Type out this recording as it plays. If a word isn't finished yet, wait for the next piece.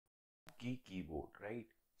keyboard, right?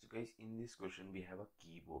 So guys, in this question we have a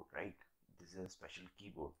keyboard, right? This is a special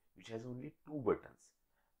keyboard which has only two buttons.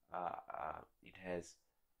 It has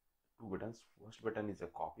two buttons. First button is a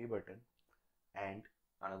copy button and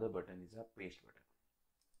another button is a paste button.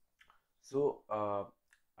 So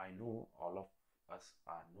I know all of us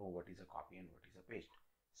know what is a copy and what is a paste.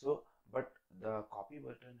 So but the copy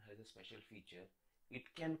button has a special feature. It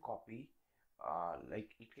can copy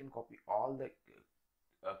it can copy all the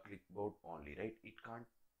clipboard only, right? It can't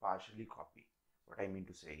partially copy. What I mean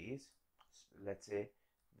to say is, let's say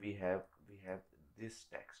we have this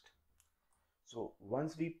text. So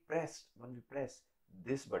once we press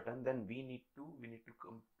this button, then we need to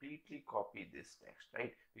completely copy this text,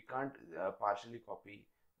 right? We can't partially copy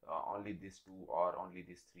only this two or only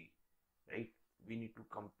this three, right? We need to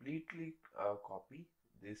completely copy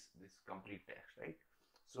this complete text, right?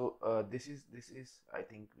 So this is I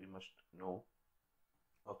think we must know.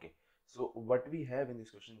 Okay, so what we have in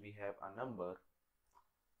this question, we have a number,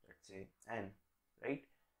 let's say n, right?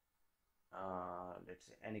 Let's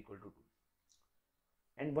say n equal to 2,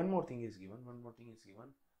 and one more thing is given.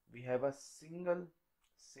 We have a single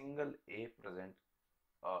a present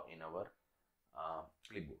in our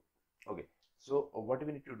clipboard. Okay, so what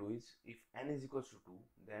we need to do is, if n is equals to 2,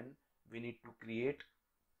 then we need to create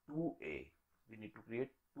 2a. We need to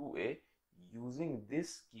create 2a using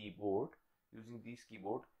this keyboard,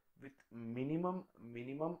 with minimum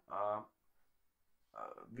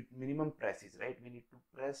presses, right? We need to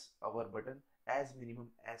press our button as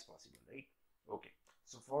minimum as possible, right? Okay,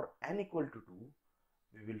 so for n equal to 2,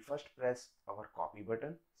 we will first press our copy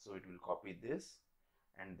button, so it will copy this,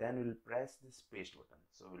 and then we will press this paste button,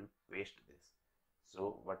 so we will paste this.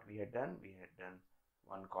 So what we had done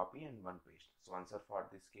one copy and one paste. So answer for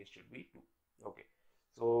this case should be 2. Okay,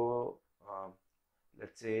 so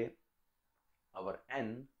let's say our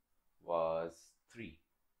n was 3.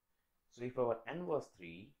 So if our n was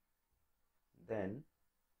 3, then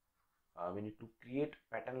we need to create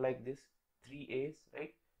pattern like this, 3 A's,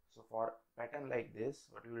 right? So for pattern like this,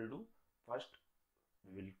 what we will do, first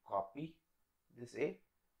we will copy this A,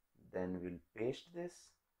 then we will paste this,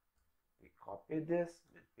 we copy this,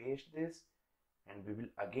 we paste this, and we will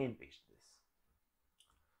again paste this.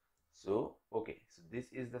 So okay, so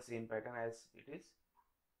this is the same pattern as it is,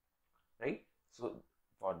 right? So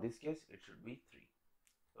for this case it should be 3.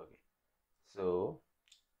 Okay, so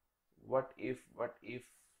what if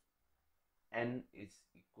n is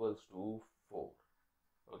equals to 4?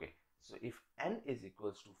 Okay, so if n is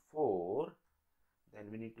equals to 4, then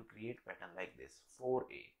we need to create pattern like this,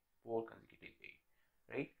 4a, 4 consecutive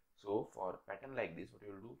a, right? So for pattern like this, what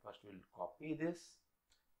we will do, first we will copy this,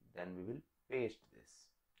 then we will paste this.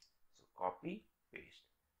 So copy, paste,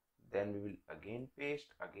 then we will again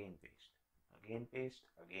paste, again paste, again paste,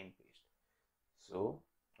 again paste. So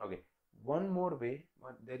okay,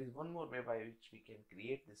 there is one more way by which we can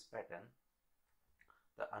create this pattern.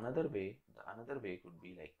 The another way could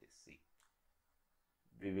be like this. See,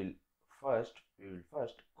 we will first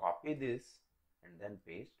copy this and then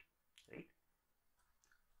paste, right?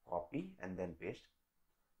 Copy and then paste,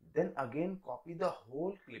 then again copy the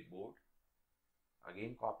whole clipboard,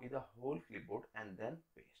 and then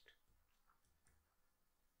paste,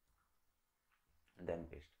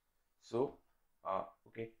 so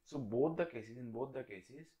okay, so in both the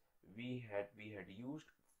cases we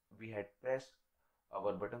had pressed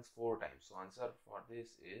our buttons 4 times. So answer for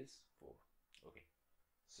this is 4. Okay,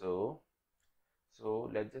 so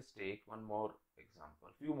let's just take one more example,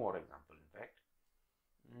 few more example in fact.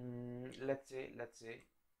 Let's say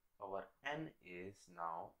our n is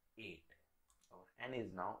now 8.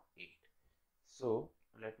 So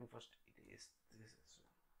let me first erase this as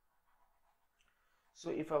well. So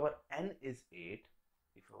if our n is 8,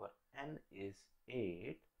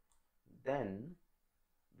 then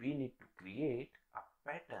we need to create a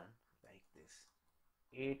pattern like this,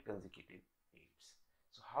 8 consecutive 8s.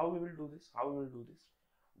 So how we will do this?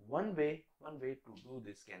 One way to do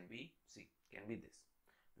this can be this.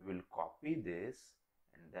 We will copy this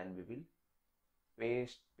and then we will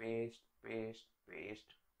paste, 1,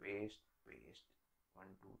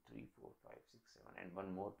 2, 3, 4, 5, 6, 7, and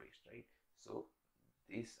one more paste, right? So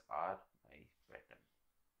these are my pattern,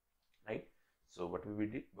 right? So what we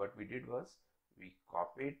did was, we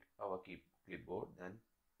copied our clipboard, then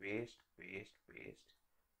paste.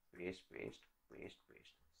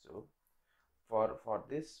 So for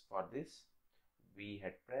this we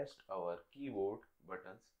had pressed our keyboard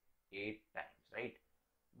buttons 8 times, right?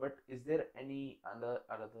 But is there any other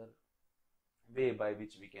way by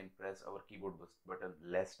which we can press our keyboard button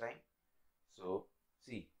less time? So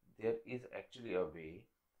see, there is actually a way.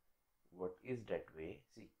 what is that way?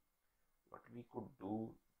 See, what we could do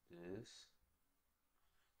is,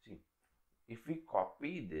 see, if we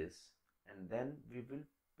copy this and then we will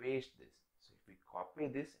paste this. So if we copy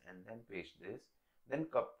this and then paste this, then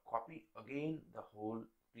copy again the whole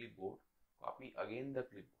clipboard, copy again the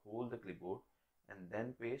whole the clipboard, and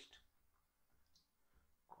then paste,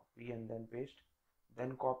 copy and then paste,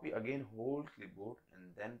 then copy again whole clipboard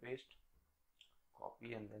and then paste,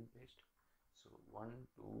 copy and then paste. So 1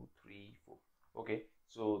 2 3 4. Okay,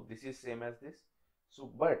 so this is same as this. So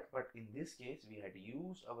but in this case we had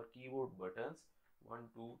used our keyboard buttons 1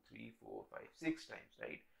 2 3 4 5 6 times,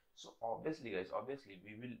 right? So obviously guys, obviously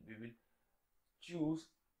we will choose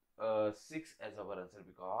 6 as our answer,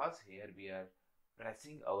 because here we are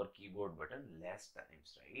pressing our keyboard button less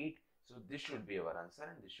times, right? So this should be our answer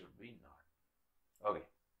and this should be not. Okay,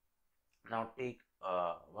 now take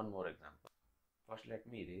one more example. First let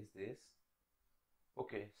me erase this.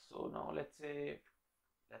 Okay, so now let's say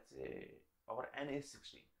our n is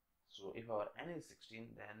 16. So if our n is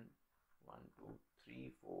 16, then 1 2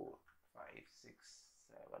 3 4 5 6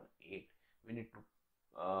 7 8, we need to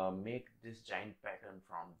make this giant pattern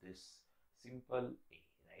from this simple a,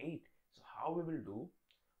 right? So how we will do?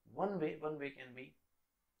 One way can be,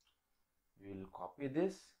 we will copy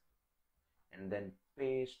this and then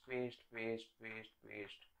paste 15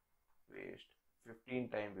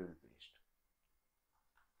 times we will paste,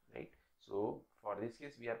 right? So for this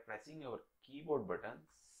case we are pressing our keyboard button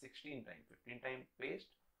 16 times, 15 times paste,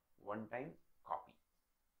 1 time copy,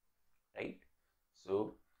 right?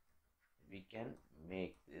 So we can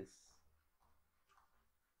make this,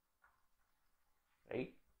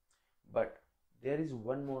 right? But there is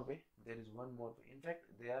one more way, in fact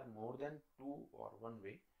there are more than 2 or 1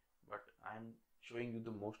 way, but I am showing you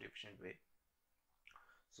the most efficient way.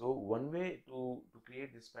 So one way to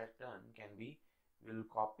create this pattern can be, we'll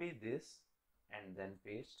copy this and then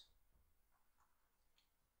paste,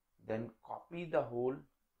 then copy the whole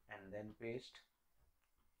and then paste,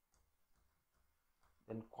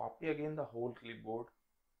 then copy again the whole clipboard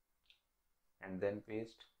and then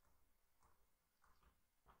paste,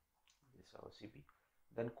 this is our CP,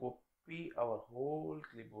 then copy our whole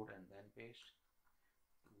clipboard and then paste,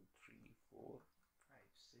 2 3 4 5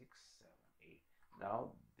 6 7 8. Now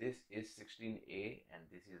this is 16a and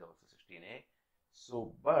this is also 16a.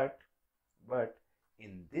 So but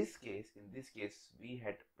in this case we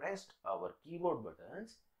had pressed our keyboard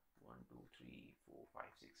buttons 1 2 3 4 5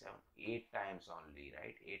 6 7 8 times only,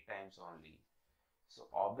 right? 8 times only. So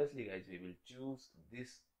obviously guys, we will choose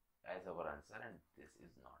this as our answer and this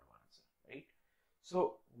is not our answer, right?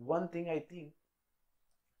 So one thing I think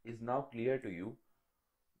is now clear to you.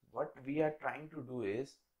 What we are trying to do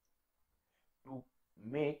is to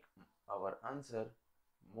make our answer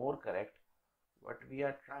more correct. What we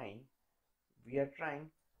are trying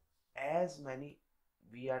as many,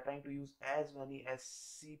 we are trying to use as many as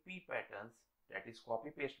CP patterns, that is copy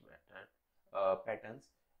paste patterns,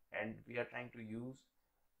 and we are trying to use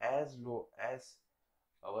as low as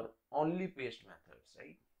our only paste methods,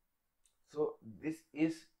 right? So this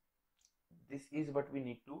is what we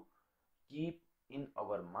need to keep in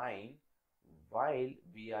our mind while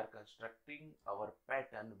we are constructing our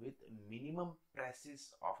pattern with minimum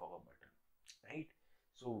presses of our button, right?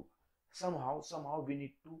 So somehow we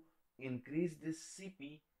need to increase this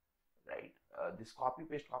CP, right? This copy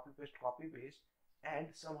paste, and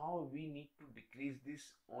somehow we need to decrease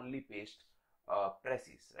this only paste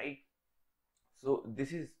presses, right? So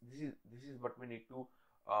this is what we need to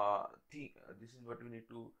think. This is what we need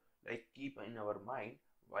to like keep in our mind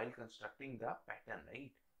while constructing the pattern,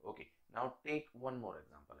 right? Okay, now take one more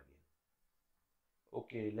example again.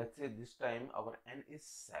 Okay, let's say this time our n is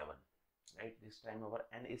 7, right? This time our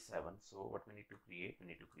n is 7. So what we need to create? We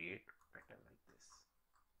need to create a pattern like this,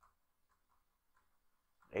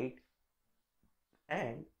 right?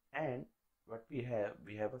 And what we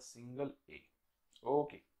have a single a.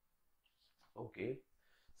 Okay,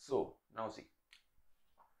 so now see,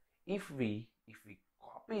 if we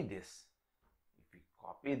copy this,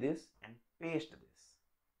 and paste this,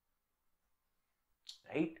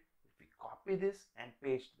 right? If we copy this and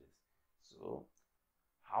paste this, so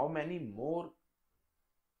how many more?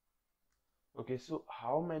 Okay, so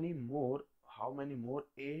how many more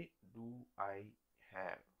a do I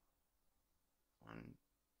have? 1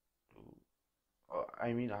 2,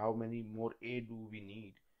 I mean, how many more a do we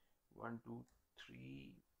need? 1 2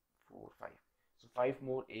 3 4 5. So 5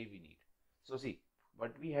 more a we need. So see,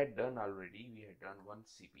 what we had done already, we had done one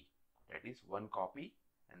CP, that is one copy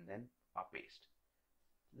and then a paste.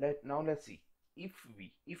 Now let's see, if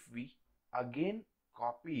we again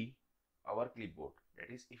copy our clipboard,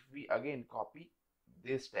 That is, if we again copy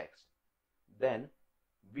this text, then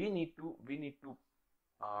we need to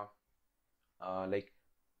like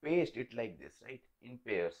paste it like this, right, in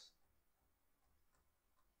pairs.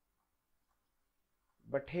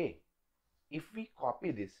 But hey, if we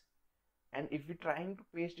copy this and if we trying to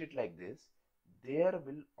paste it like this, there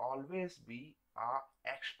will always be a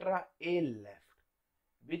extra a left,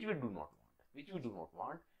 which we do not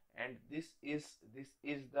want. And this is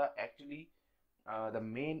the actually the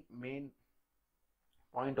main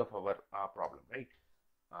point of our problem, right?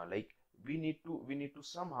 Like we need to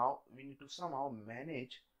somehow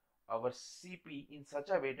manage our CP in such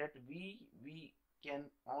a way that we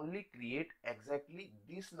can only create exactly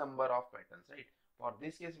this number of patterns, right? For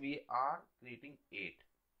this case, we are creating 8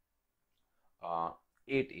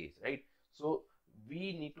 A's, right? So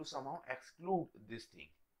we need to somehow exclude this thing.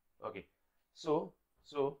 Okay, so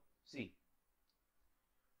see,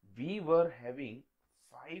 we were having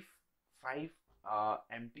five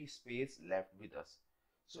empty space left with us.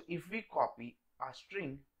 So if we copy a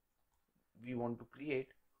string, we want to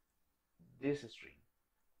create this string,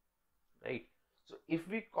 right? So if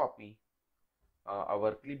we copy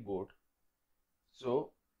our clipboard,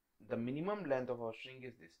 so the minimum length of our string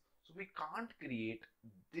is this. So we can't create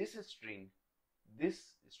this string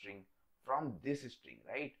from this string,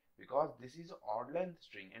 right? Because this is an odd length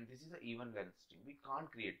string and this is an even length string. We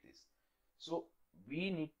can't create this. So we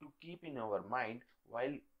need to keep in our mind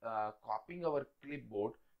while copying our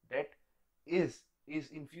clipboard that is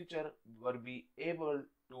in future will be able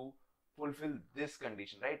to fulfill this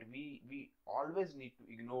condition, right? We always need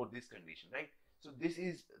to ignore this condition, right? So this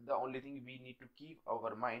is the only thing we need to keep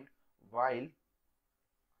our mind while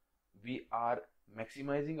we are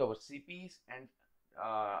maximizing our CPs and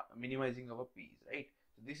minimizing our P's, right?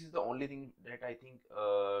 So this is the only thing that I think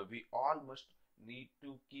we all must need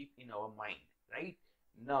to keep in our mind, right?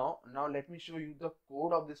 Now let me show you the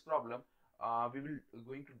code of this problem. We will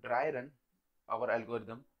going to dry run our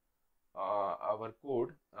algorithm, our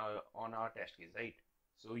code on our test case, right?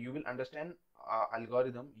 So you will understand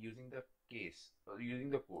algorithm using the case, using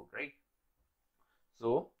the code, right?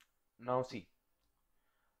 So now see,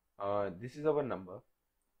 this is our number,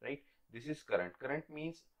 right? This is current. Current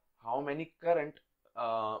means how many current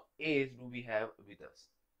A's do we have with us.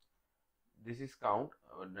 This is count,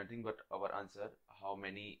 nothing but our answer, how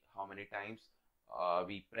many times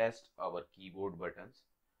we pressed our keyboard buttons.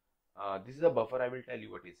 This is a buffer. I will tell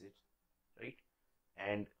you what is it, right?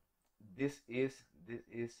 And this is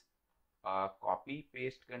a copy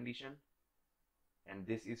paste condition, and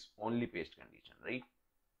this is only paste condition, right?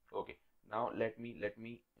 Okay, now let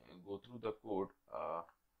me go through the code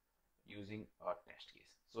using a test case.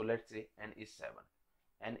 So let's say n is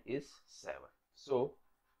 7. So,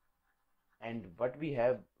 and what we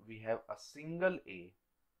have a single A.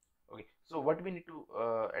 Okay, so what we need to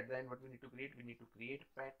at the end, what we need to create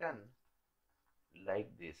pattern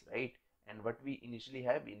like this, right? And what we initially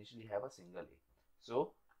have a single A.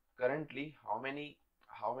 So currently how many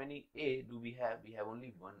A do we have? We have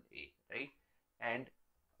only one A, right? And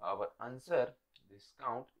our answer, this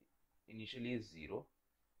count initially is 0.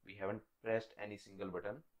 We haven't pressed any single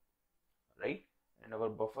button, right? And our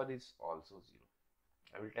buffer is also 0.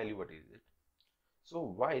 I will tell you what is it. So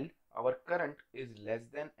while our current is less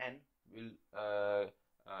than n, will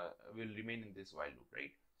remain in this while loop,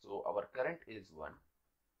 right? So our current is 1,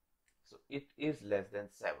 so it is less than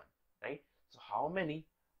 7, right? So how many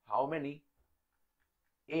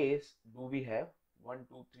A's do we have? 1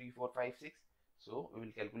 2 3 4 5 6. So we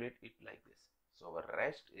will calculate it like this. So our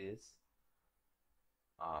rest is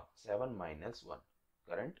 7 minus 1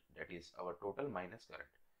 current, that is our total minus current,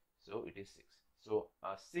 so it is 6. So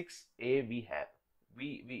 6A we have,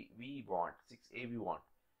 we want 6A we want.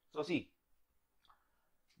 So see,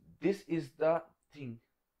 this is the thing,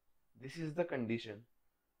 this is the condition,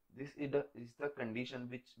 this is the condition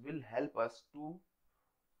which will help us to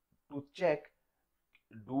check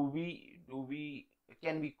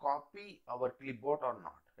can we copy our clipboard or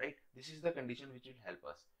not, right? This is the condition which will help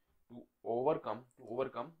us to overcome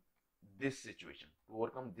this situation,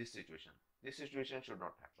 this situation should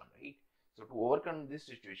not happen, right? So to overcome this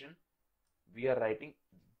situation, we are writing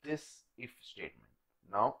this if statement.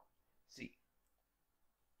 Now see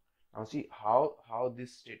how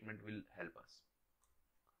this statement will help us.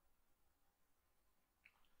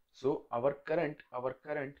 So our current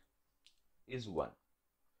is 1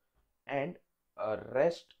 and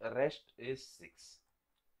rest is 6.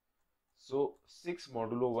 So 6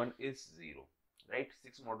 modulo 1 is 0, right?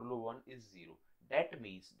 6 modulo 1 is 0. That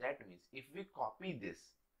means if we copy this,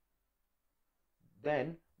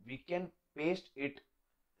 then we can paste it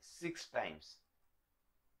 6 times.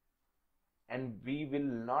 and we will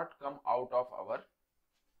not come out of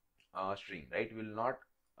our string, right? We will not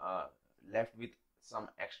left with some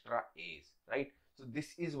extra a's, right? So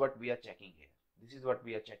this is what we are checking here. This is what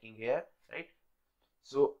we are checking here, right?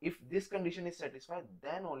 So if this condition is satisfied,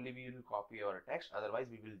 then only we will copy our text, otherwise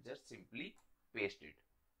we will just simply paste it,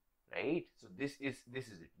 right? So this is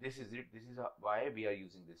why we are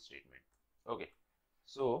using this statement. Okay,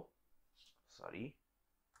 so sorry,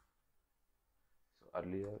 so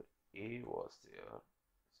earlier a was there,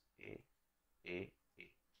 a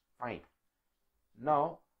fine.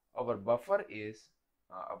 Now our buffer is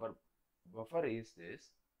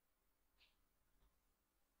this.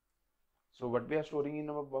 So what we are storing in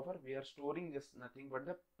our buffer, we are storing just nothing but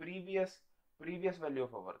the previous value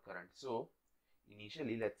of our current. So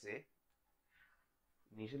initially let's say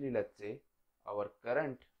our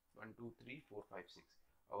current 1 2 3 4 5 6,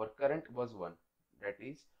 our current was 1. That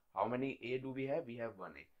is, how many a do we have? We have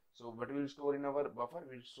 1a. So what we will store in our buffer?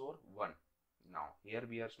 We will store 1. Now here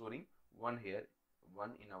we are storing 1 here,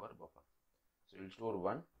 1 in our buffer. So we will store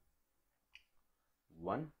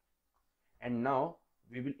 1, and now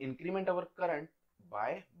we will increment our current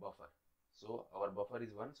by buffer. So our buffer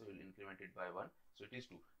is 1, so we will increment it by 1, so it is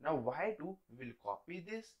 2. Now why 2? We will copy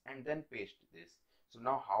this and then paste this. So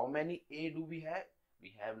now how many a do we have?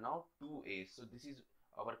 We have now 2 a's. So this is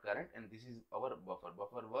our current and this is our buffer.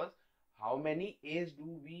 Buffer was how many a's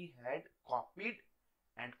do we had copied,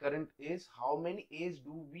 and current is how many a's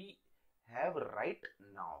do we have right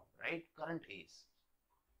now, right? Current a's.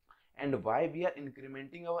 And why we are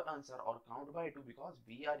incrementing our answer or count by 2? Because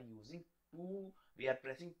we are using we are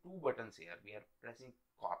pressing two buttons here. We are pressing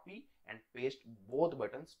copy and paste, both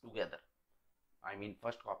buttons together. I mean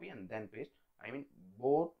first copy and then paste. I mean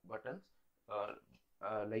both buttons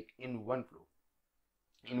like in one flow,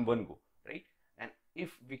 in one go, right? And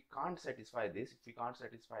if we can't satisfy this,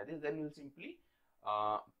 then we'll simply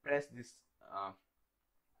press this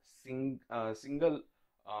single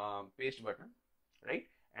paste button, right?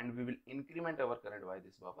 And we will increment our current by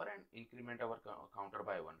this buffer and increment our counter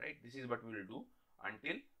by 1, right? This is what we will do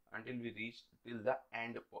until we reach till the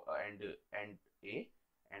end a,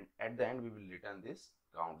 and at the end we will return this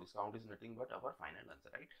count. This count is nothing but our final answer,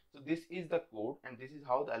 right? So this is the code, and this is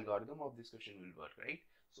how the algorithm of this question will work, right?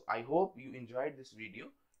 So I hope you enjoyed this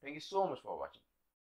video. Thank you so much for watching.